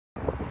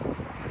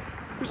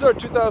Here's our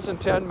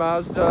 2010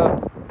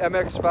 Mazda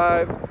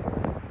MX-5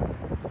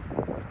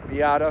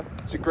 Miata.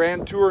 It's a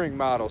grand touring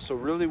model, so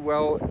really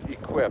well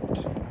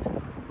equipped.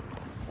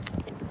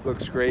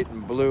 Looks great in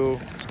blue.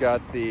 It's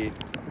got the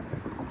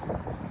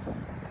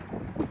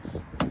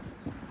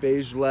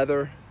beige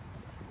leather.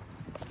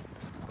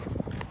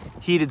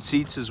 Heated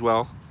seats as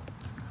well.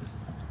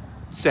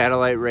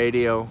 Satellite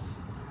radio.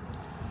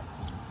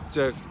 It's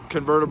a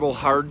convertible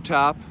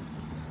hardtop.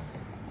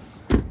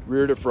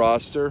 Rear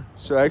defroster.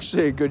 So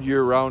actually a good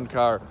year-round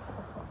car.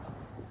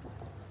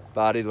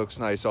 Body looks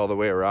nice all the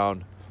way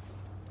around.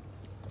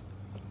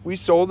 We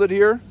sold it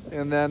here,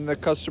 and then the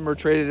customer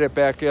traded it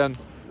back in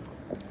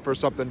for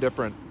something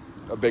different,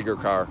 a bigger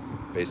car,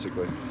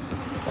 basically.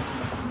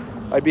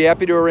 I'd be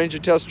happy to arrange a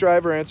test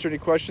drive or answer any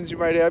questions you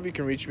might have. You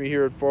can reach me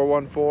here at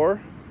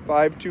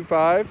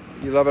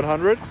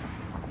 414-525-1100.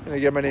 And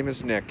again, my name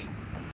is Nick.